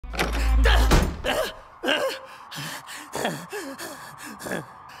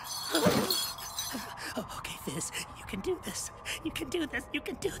Okay, Fizz, you can do this. You can do this. You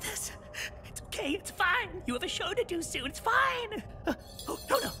can do this. It's okay. It's fine. You have a show to do soon. It's fine. Oh,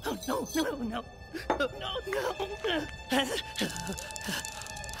 no, no, oh, no, no, no. Oh, no, no.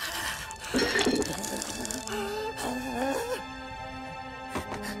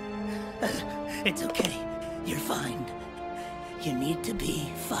 It's okay. You're fine. You need to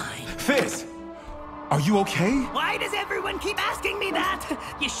be fine. Fizz! Are you okay? Why does everyone keep asking me that?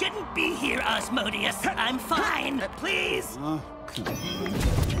 You shouldn't be here, Osmodius. I'm fine. Please.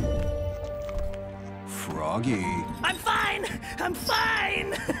 Froggy. I'm fine. I'm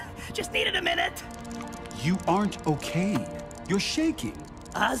fine. Just needed a minute. You aren't okay. You're shaking.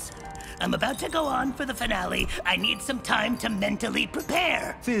 Oz, I'm about to go on for the finale. I need some time to mentally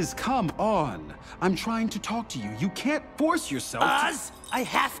prepare. Fizz, come on. I'm trying to talk to you. You can't force yourself Oz, I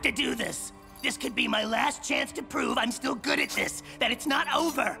have to do this. This could be my last chance to prove I'm still good at this, that it's not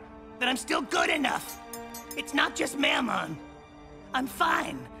over, that I'm still good enough. It's not just Mammon. I'm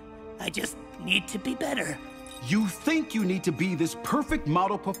fine. I just need to be better. You think you need to be this perfect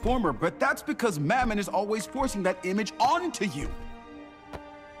model performer, but that's because Mammon is always forcing that image onto you.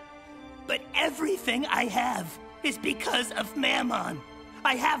 But everything I have is because of Mammon.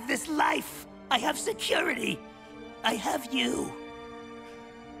 I have this life. I have security. I have you.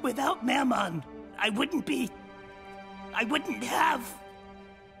 Without Mammon, I wouldn't have...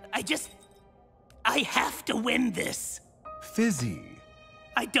 I have to win this. Fizzy.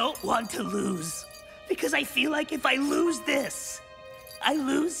 I don't want to lose, because I feel like if I lose this, I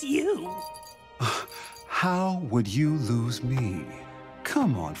lose you. How would you lose me?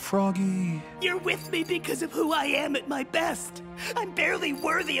 Come on, Froggy. You're with me because of who I am at my best. I'm barely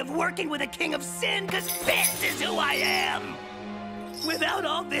worthy of working with a king of sin, because this is who I am. Without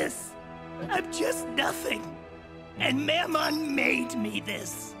all this, I'm just nothing. And Mammon made me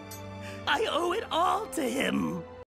this. I owe it all to him.